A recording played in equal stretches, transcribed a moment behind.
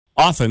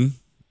Often,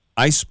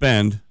 I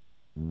spend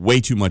way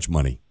too much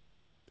money,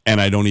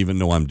 and I don't even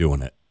know I'm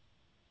doing it.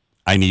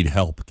 I need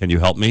help. Can you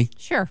help me?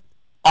 Sure.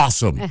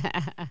 Awesome.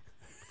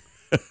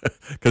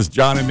 Because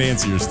John and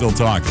Nancy are still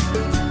talking.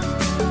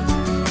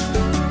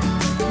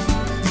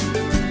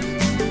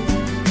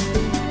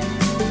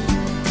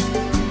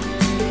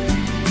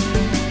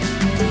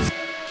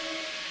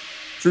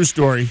 True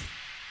story.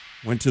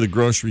 Went to the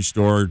grocery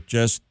store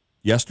just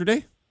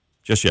yesterday.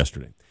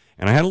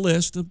 And I had a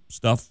list of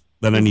stuff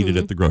that I needed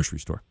at the grocery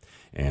store.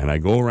 And I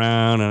go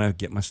around and I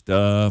get my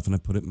stuff and I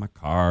put it in my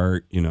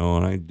cart, and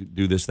I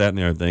do this, that, and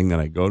the other thing. Then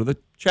I go to the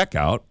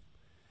checkout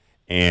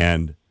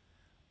and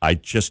I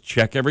just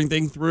check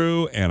everything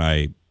through and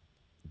I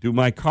do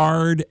my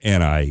card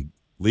and I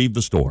leave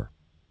the store.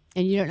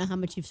 And you don't know how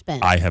much you've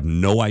spent. I have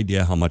no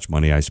idea how much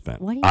money I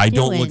spent. What are you I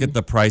doing? don't look at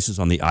the prices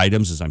on the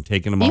items as I'm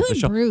taking them off the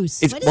shelf. Bruce.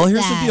 Here's that?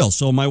 the deal.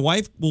 So my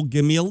wife will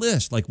give me a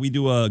list. Like we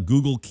do a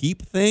Google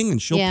Keep thing,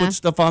 and she'll put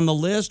stuff on the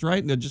list,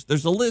 right? And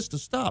there's a list of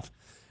stuff.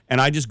 And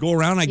I just go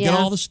around, I get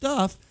all the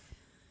stuff,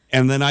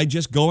 and then I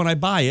just go and I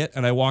buy it,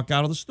 and I walk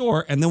out of the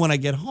store. And then when I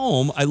get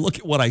home, I look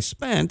at what I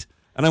spent,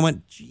 and I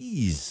went,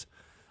 geez,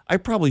 I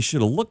probably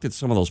should have looked at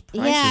some of those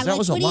prices. Yeah, that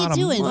was a lot of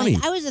money.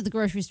 Like, I was at the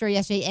grocery store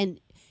yesterday, and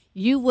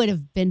you would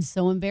have been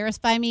so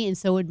embarrassed by me, and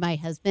so would my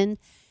husband,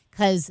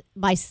 because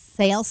my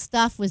sale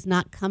stuff was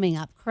not coming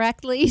up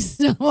correctly.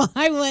 So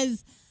I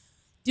was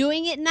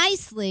doing it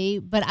nicely,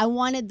 but I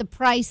wanted the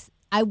price.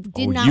 I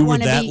did not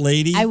want to be. You were that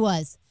lady? I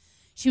was.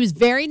 She was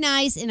very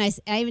nice, and I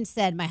even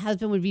said my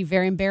husband would be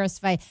very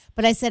embarrassed but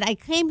I said, I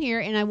came here,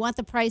 and I want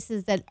the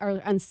prices that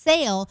are on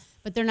sale,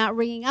 but they're not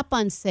ringing up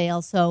on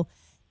sale, so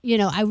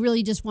I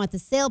really just want the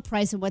sale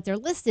price and what they're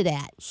listed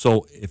at.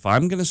 So if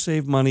I'm going to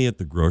save money at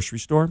the grocery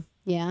store,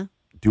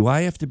 do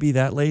I have to be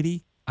that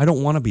lady? I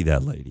don't want to be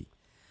that lady.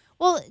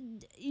 Well,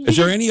 is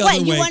there any other way?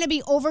 You want to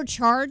be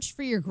overcharged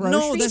for your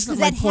groceries? No, that's not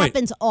my my point. That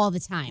happens all the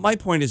time. My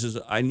point is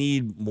I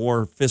need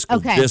more fiscal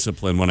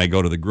discipline when I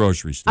go to the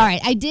grocery store. All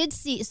right, I did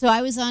see. So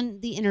I was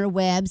on the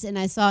interwebs, and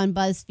I saw on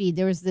BuzzFeed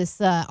there was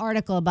this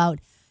article about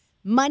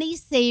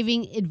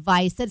money-saving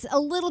advice that's a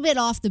little bit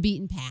off the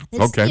beaten path.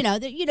 It's,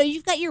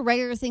 you've got your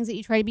regular things that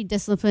you try to be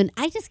disciplined.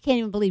 I just can't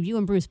even believe you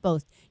and Bruce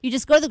both. You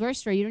just go to the grocery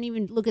store. You don't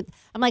even look at.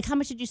 I'm like, how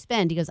much did you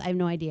spend? He goes, I have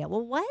no idea.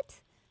 Well, what?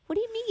 What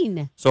do you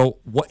mean?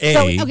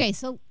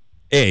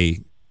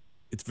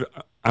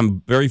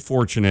 I'm very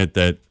fortunate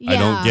that I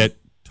don't get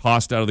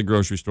tossed out of the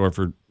grocery store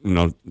for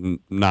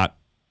not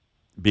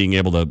being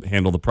able to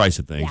handle the price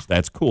of things. Yeah.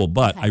 That's cool,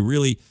 but I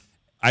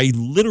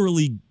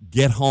literally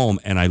get home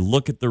and I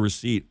look at the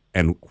receipt,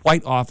 and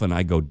quite often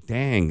I go,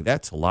 dang,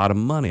 that's a lot of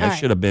money. I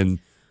should have been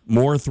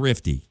more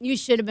thrifty. You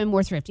should have been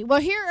more thrifty. Well,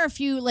 here are a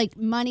few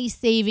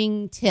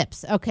money-saving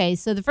tips. Okay,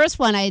 so the first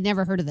one, I had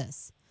never heard of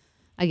this.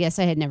 I guess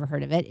I had never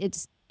heard of it.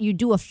 It's you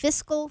do a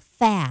fiscal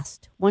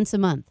fast once a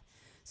month.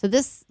 So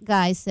this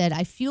guy said,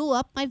 I fuel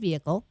up my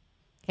vehicle,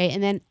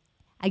 and then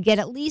I get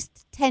at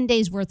least 10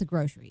 days worth of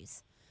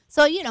groceries.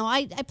 So,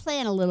 I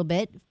plan a little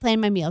bit, plan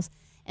my meals.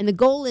 And the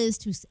goal is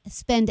to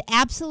spend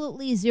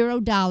absolutely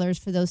 $0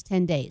 for those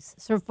 10 days.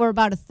 So for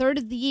about a third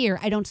of the year,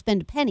 I don't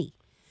spend a penny.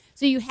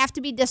 So you have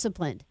to be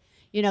disciplined.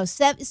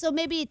 So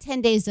maybe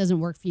 10 days doesn't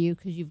work for you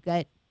because you've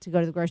got to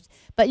go to the grocery.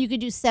 But you could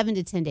do 7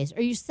 to 10 days.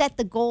 Or you set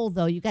the goal,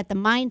 though. You got the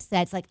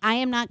mindset. It's like, I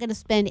am not going to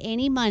spend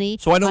any money.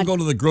 So I don't go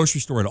to the grocery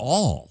store at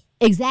all.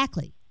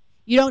 Exactly.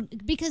 You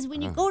don't, because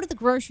when you go to the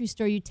grocery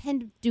store, you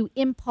tend to do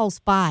impulse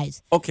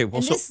buys. Okay,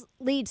 well, and this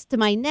leads to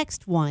my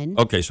next one.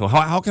 Okay, so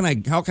how can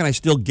I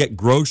still get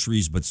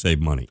groceries but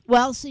save money?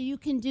 Well, so you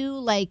can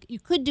do you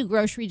could do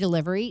grocery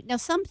delivery. Now,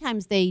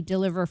 sometimes they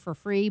deliver for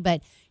free,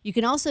 but you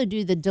can also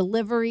do the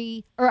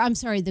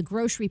the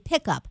grocery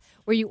pickup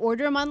where you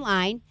order them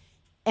online,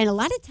 and a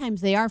lot of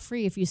times they are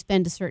free if you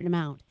spend a certain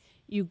amount.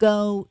 You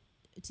go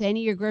to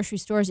any of your grocery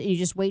stores and you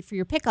just wait for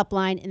your pickup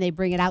line and they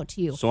bring it out to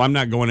you. So I'm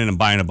not going in and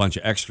buying a bunch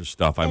of extra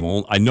stuff. I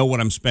know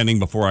what I'm spending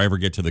before I ever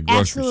get to the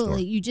grocery store.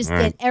 Absolutely. You just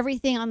get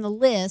everything on the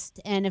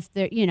list, and if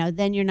they're,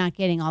 then you're not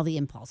getting all the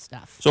impulse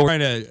stuff. So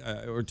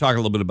we're talking a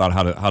little bit about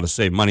how to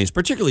save money. It's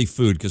particularly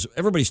food, because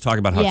everybody's talking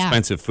about how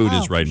expensive food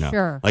is right now.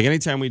 Sure. Like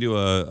anytime we do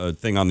a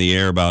thing on the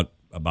air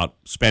about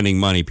spending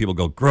money, people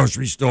go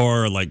grocery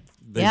store,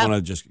 they want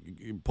to just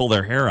pull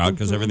their hair out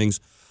because everything's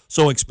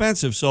so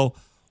expensive. So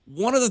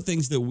one of the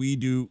things that we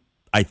do,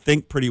 I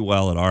think, pretty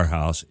well at our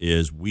house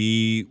is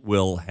we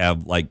will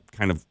have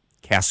kind of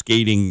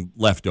cascading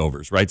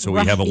leftovers, right? So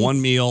we have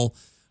one meal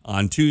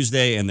on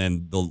Tuesday, and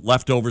then the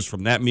leftovers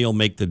from that meal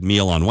make the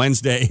meal on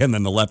Wednesday, and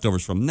then the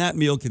leftovers from that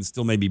meal can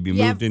still maybe be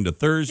moved into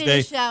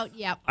Thursday. Finish out,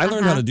 I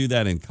learned how to do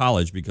that in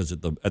college because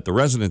at the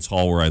residence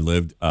hall where I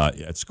lived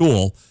at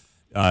school,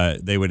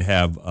 they would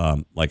have,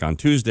 on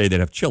Tuesday,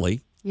 they'd have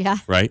chili,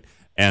 right?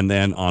 And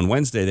then on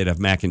Wednesday, they'd have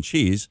mac and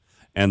cheese.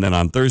 And then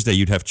on Thursday,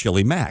 you'd have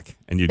chili mac.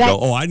 And you'd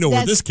go, I know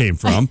where this came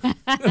from.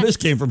 This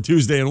came from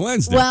Tuesday and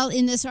Wednesday. Well,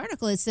 in this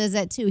article, it says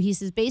that, too. He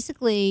says,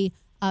 basically,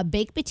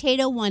 baked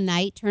potato one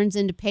night turns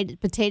into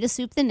potato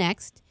soup the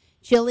next.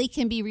 Chili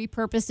can be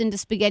repurposed into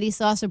spaghetti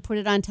sauce or put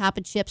it on top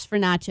of chips for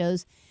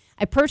nachos.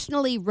 I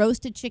personally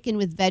roasted chicken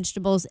with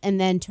vegetables and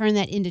then turned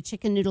that into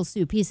chicken noodle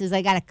soup. He says,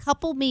 I got a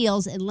couple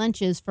meals and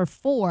lunches for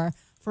 4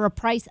 for a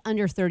price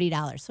under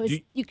 $30. So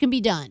you can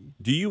be done.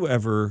 Do you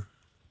ever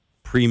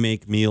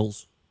pre-make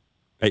meals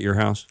at your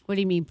house? What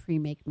do you mean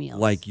pre-make meals?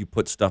 Like you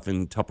put stuff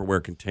in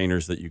Tupperware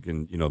containers that you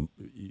can,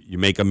 you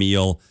make a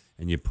meal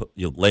and you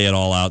lay it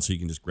all out so you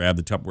can just grab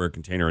the Tupperware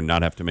container and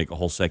not have to make a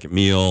whole second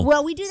meal.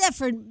 Well, we do that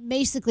for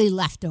basically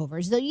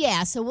leftovers.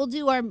 So we'll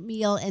do our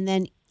meal and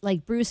then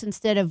like Bruce,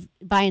 instead of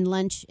buying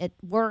lunch at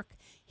work,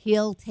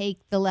 he'll take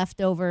the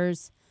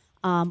leftovers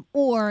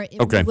or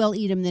we will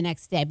eat them the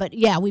next day. But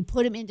yeah, we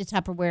put them into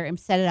Tupperware and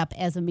set it up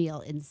as a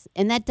meal.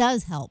 And that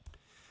does help.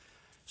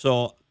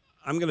 So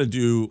I'm going to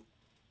do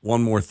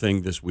one more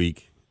thing this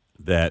week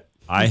that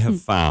I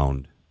have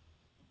found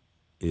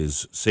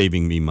is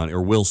saving me money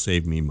or will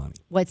save me money.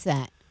 What's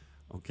that?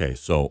 Okay,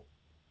 so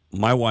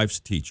my wife's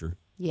a teacher.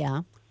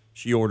 Yeah.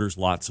 She orders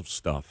lots of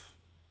stuff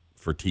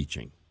for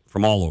teaching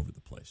from all over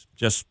the place.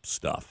 Just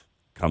stuff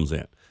comes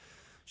in.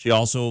 She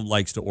also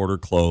likes to order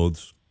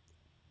clothes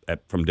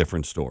from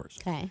different stores.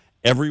 Okay.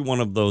 Every one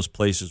of those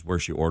places where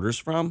she orders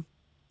from,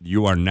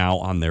 you are now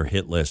on their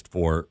hit list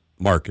for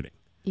marketing.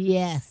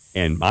 Yes.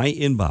 And my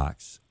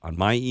inbox on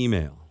my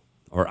email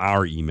or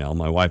our email,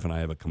 my wife and I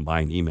have a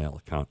combined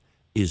email account,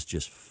 is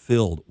just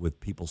filled with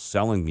people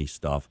selling me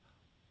stuff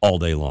all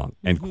day long.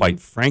 And quite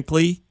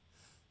frankly,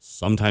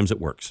 sometimes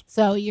it works.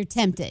 So you're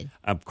tempted.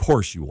 Of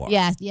course you are.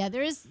 Yeah,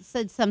 there is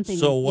said something.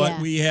 So what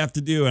we have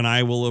to do, and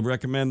I will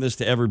recommend this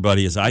to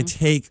everybody, is I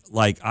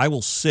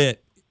will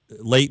sit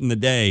late in the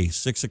day,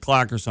 6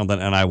 o'clock or something,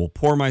 and I will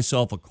pour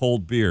myself a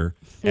cold beer,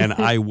 and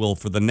I will,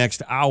 for the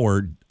next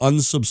hour,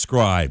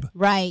 unsubscribe.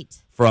 Right.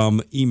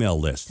 From email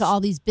lists. To all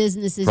these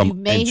businesses you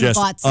may have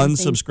bought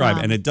something unsubscribe.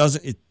 from. And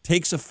it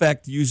takes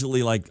effect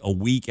usually like a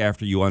week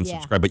after you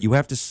unsubscribe. Yeah. But you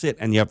have to sit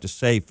and you have to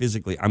say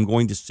physically, I'm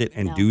going to sit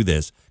and do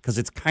this because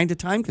it's kind of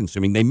time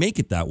consuming. They make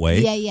it that way.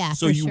 Yeah.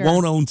 So you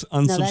won't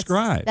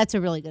unsubscribe. No, that's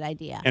a really good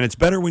idea. And it's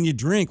better when you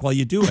drink while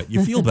you do it.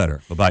 You feel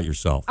better about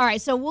yourself. All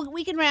right. So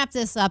we can wrap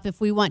this up if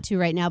we want to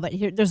right now. But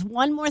there's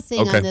one more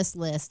thing on this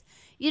list.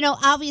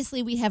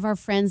 Obviously we have our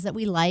friends that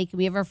we like.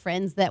 We have our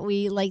friends that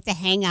we like to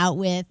hang out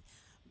with.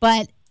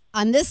 But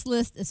on this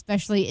list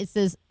especially, it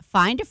says,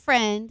 find a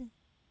friend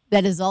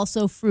that is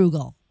also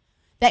frugal,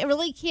 that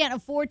really can't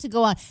afford to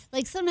go out.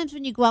 Like sometimes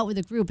when you go out with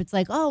a group, it's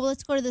like, oh, well,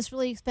 let's go to this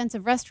really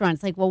expensive restaurant.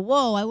 It's like, well,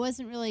 whoa, I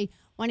wasn't really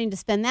wanting to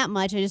spend that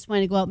much. I just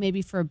wanted to go out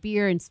maybe for a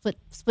beer and split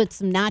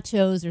some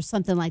nachos or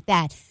something like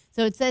that.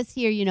 So it says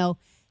here,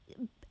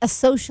 a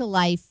social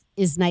life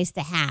is nice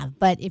to have.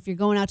 But if you're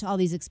going out to all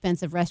these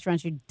expensive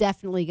restaurants, you're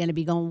definitely going to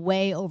be going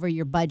way over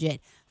your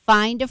budget.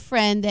 Find a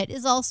friend that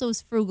is also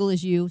as frugal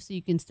as you so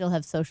you can still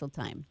have social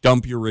time.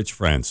 Dump your rich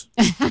friends.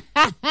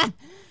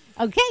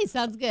 Okay,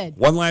 sounds good.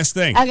 One last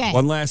thing. Okay.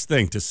 One last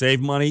thing. To save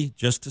money,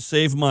 just to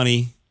save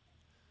money,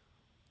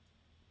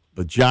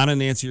 the John and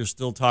Nancy Are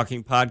Still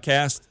Talking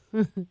podcast,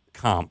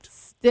 comped.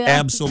 Still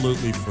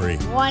absolutely free.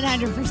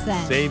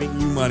 100%. Saving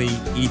you money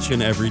each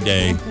and every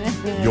day.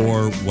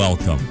 You're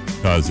welcome.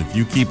 Because if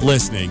you keep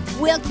listening,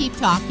 we'll keep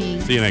talking.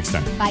 See you next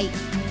time. Bye.